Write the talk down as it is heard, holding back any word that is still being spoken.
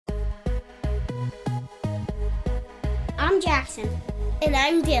Jackson. And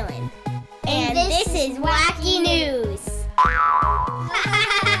I'm Dylan. And this is Wacky News.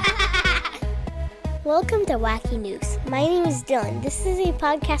 Welcome to Wacky News. My name is Dylan. This is a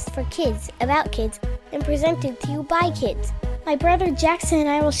podcast for kids, about kids, and presented to you by kids. My brother Jackson and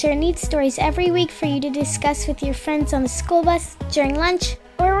I will share neat stories every week for you to discuss with your friends on the school bus, during lunch,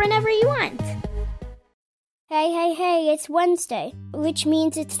 or whenever you want. Hey, it's Wednesday, which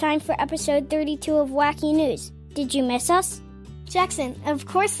means it's time for episode 32 of Wacky News. Did you miss us? Jackson, of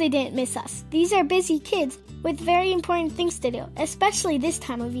course they didn't miss us. These are busy kids with very important things to do, especially this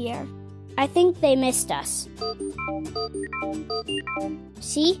time of year. I think they missed us.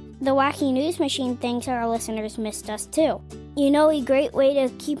 See? The Wacky News Machine thinks our listeners missed us too. You know a great way to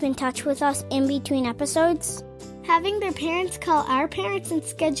keep in touch with us in between episodes? Having their parents call our parents and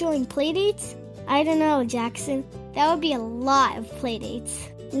scheduling playdates? I don't know, Jackson. That would be a lot of playdates.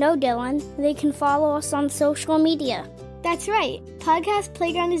 No, Dylan. They can follow us on social media. That's right. Podcast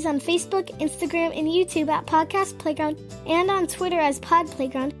Playground is on Facebook, Instagram, and YouTube at Podcast Playground, and on Twitter as Pod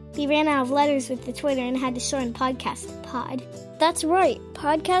Playground. We ran out of letters with the Twitter and had to shorten podcast to Pod. That's right.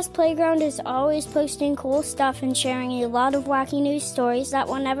 Podcast Playground is always posting cool stuff and sharing a lot of wacky news stories that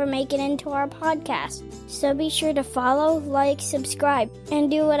will never make it into our podcast. So be sure to follow, like, subscribe,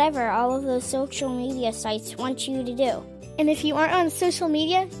 and do whatever all of those social media sites want you to do. And if you aren't on social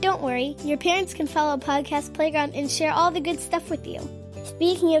media, don't worry. Your parents can follow Podcast Playground and share all the good stuff with you.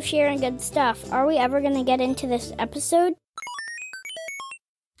 Speaking of sharing good stuff, are we ever going to get into this episode?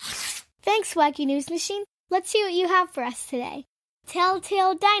 Thanks, Wacky News Machine. Let's see what you have for us today.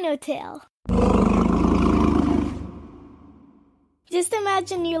 Telltale Dino Tale. Just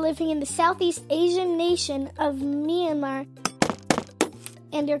imagine you're living in the Southeast Asian nation of Myanmar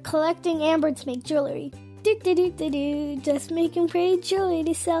and you're collecting amber to make jewelry. Just making pretty jewelry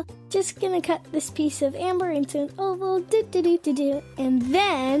to sell. Just gonna cut this piece of amber into an oval. And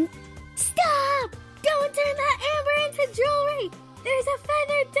then... Stop! Don't turn that amber into jewelry! There's a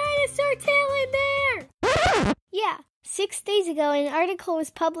feathered dinosaur tail in there! Yeah, 6 days ago an article was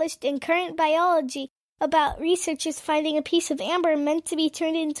published in Current Biology about researchers finding a piece of amber meant to be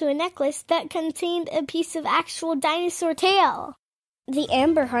turned into a necklace that contained a piece of actual dinosaur tail. The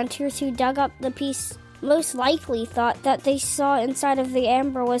amber hunters who dug up the piece most likely thought that they saw inside of the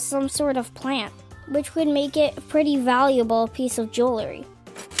amber was some sort of plant, which would make it a pretty valuable piece of jewelry.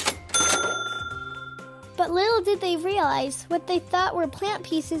 But little did they realize what they thought were plant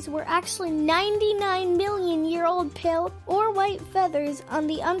pieces were actually 99 million-year-old pale or white feathers on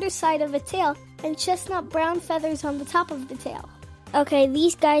the underside of a tail and chestnut brown feathers on the top of the tail. Okay,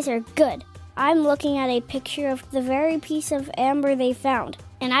 these guys are good. I'm looking at a picture of the very piece of amber they found,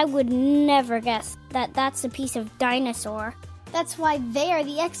 and I would never guess that that's a piece of dinosaur. That's why they are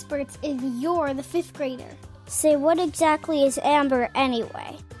the experts and you're the 5th grader. Say, what exactly is amber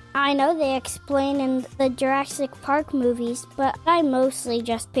anyway? I know they explain in the Jurassic Park movies, but I mostly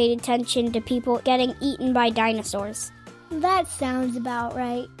just paid attention to people getting eaten by dinosaurs. That sounds about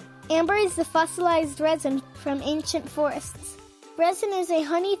right. Amber is the fossilized resin from ancient forests. Resin is a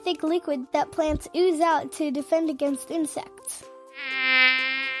honey-thick liquid that plants ooze out to defend against insects.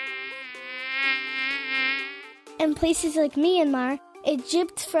 In places like Myanmar, it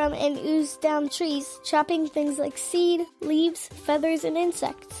dripped from and oozed down trees, chopping things like seed, leaves, feathers, and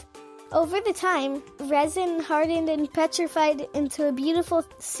insects. Over the time, resin hardened and petrified into a beautiful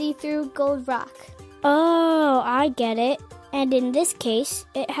see-through gold rock. Oh, I get it. And in this case,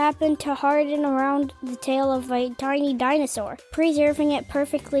 it happened to harden around the tail of a tiny dinosaur, preserving it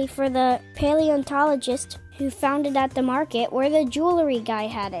perfectly for the paleontologist who found it at the market where the jewelry guy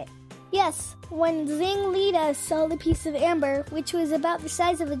had it. Yes, when Zing Lida saw the piece of amber, which was about the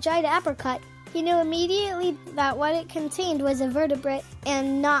size of a dried apricot, he knew immediately that what it contained was a vertebrate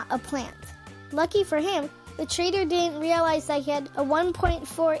and not a plant. Lucky for him, the trader didn't realize that he had a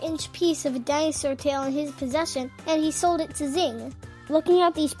 1.4-inch piece of a dinosaur tail in his possession, and he sold it to Zing. Looking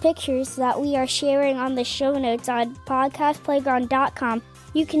at these pictures that we are sharing on the show notes on podcastplayground.com,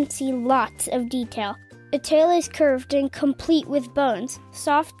 you can see lots of detail. The tail is curved and complete with bones,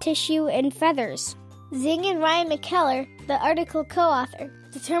 soft tissue, and feathers. Zing and Ryan McKellar, the article co-author,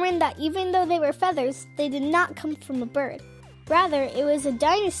 determined that even though they were feathers, they did not come from a bird. Rather, it was a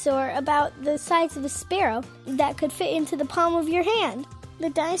dinosaur about the size of a sparrow that could fit into the palm of your hand. The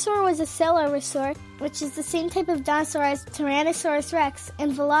dinosaur was a Coelurosaur, which is the same type of dinosaur as Tyrannosaurus rex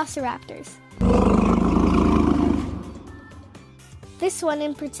and Velociraptors. This one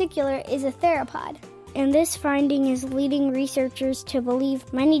in particular is a theropod. And this finding is leading researchers to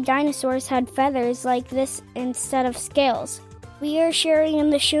believe many dinosaurs had feathers like this instead of scales. We are sharing in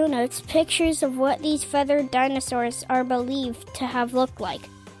the show notes pictures of what these feathered dinosaurs are believed to have looked like.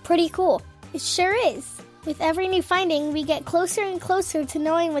 Pretty cool. It sure is. With every new finding, we get closer and closer to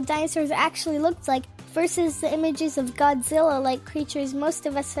knowing what dinosaurs actually looked like versus the images of Godzilla-like creatures most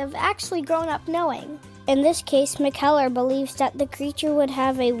of us have actually grown up knowing. In this case, McKellar believes that the creature would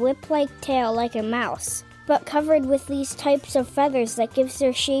have a whip-like tail like a mouse, but covered with these types of feathers that gives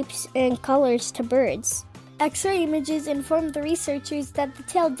their shapes and colors to birds. X-ray images informed the researchers that the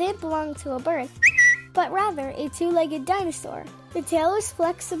tail did belong to a bird, but rather a two-legged dinosaur. The tail was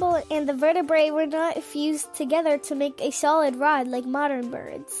flexible and the vertebrae were not fused together to make a solid rod like modern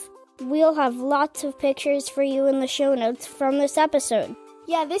birds. We'll have lots of pictures for you in the show notes from this episode.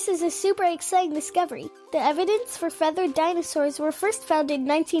 Yeah, this is a super exciting discovery. The evidence for feathered dinosaurs were first found in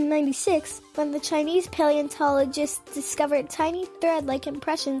 1996 when the Chinese paleontologists discovered tiny thread-like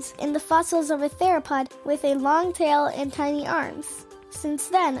impressions in the fossils of a theropod with a long tail and tiny arms. Since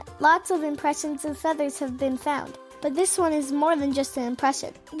then, lots of impressions of feathers have been found, but this one is more than just an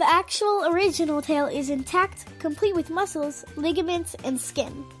impression. The actual original tail is intact, complete with muscles, ligaments, and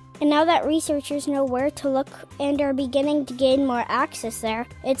skin. And now that researchers know where to look and are beginning to gain more access there,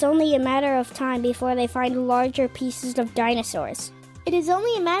 it's only a matter of time before they find larger pieces of dinosaurs. It is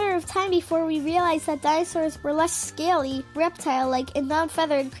only a matter of time before we realize that dinosaurs were less scaly, reptile-like, and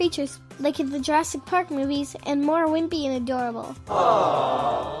non-feathered creatures like in the Jurassic Park movies, and more wimpy and adorable.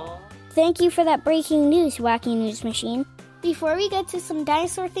 Aww. Thank you for that breaking news, Wacky News Machine. Before we get to some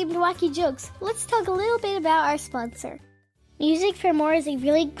dinosaur-themed wacky jokes, let's talk a little bit about our sponsor. Music for More is a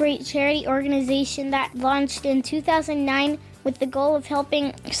really great charity organization that launched in 2009 with the goal of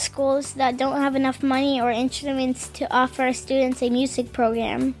helping schools that don't have enough money or instruments to offer students a music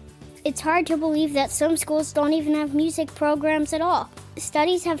program. It's hard to believe that some schools don't even have music programs at all.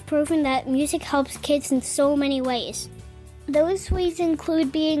 Studies have proven that music helps kids in so many ways. Those ways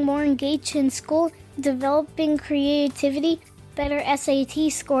include being more engaged in school, developing creativity, better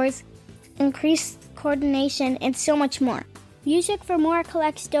SAT scores, increased coordination, and so much more. Music for More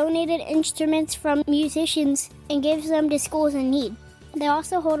collects donated instruments from musicians and gives them to schools in need. They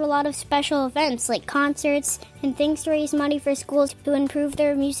also hold a lot of special events like concerts and things to raise money for schools to improve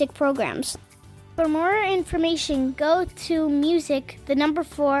their music programs. For more information, go to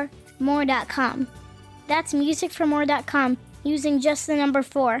music4more.com. That's musicformore.com using just the number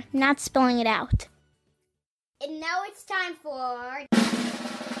 4, not spelling it out. And now it's time for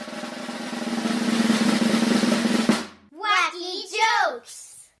Wacky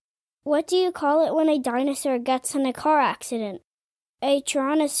Jokes! What do you call it when a dinosaur gets in a car accident? A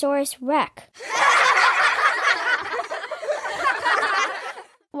Tyrannosaurus wreck.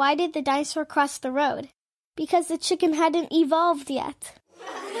 Why did the dinosaur cross the road? Because the chicken hadn't evolved yet.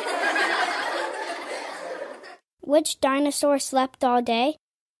 Which dinosaur slept all day?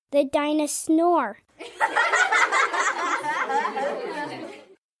 The dinosaur.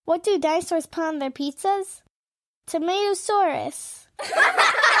 What do dinosaurs put on their pizzas? Tomatosaurus.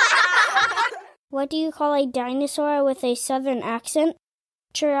 What do you call a dinosaur with a southern accent?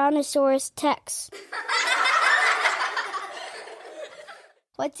 Tyrannosaurus Rex.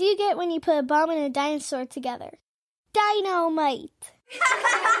 What do you get when you put a bomb and a dinosaur together? Dynamite.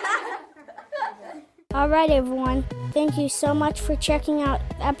 All right, everyone. Thank you so much for checking out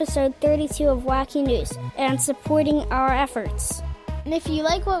episode 32 of Wacky News and supporting our efforts. And if you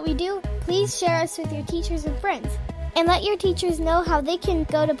like what we do, please share us with your teachers and friends. And let your teachers know how they can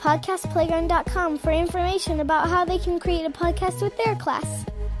go to podcastplayground.com for information about how they can create a podcast with their class.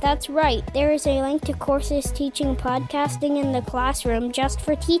 That's right. There is a link to courses teaching podcasting in the classroom just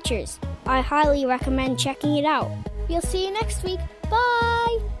for teachers. I highly recommend checking it out. We'll see you next week.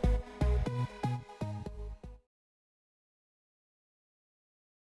 Bye!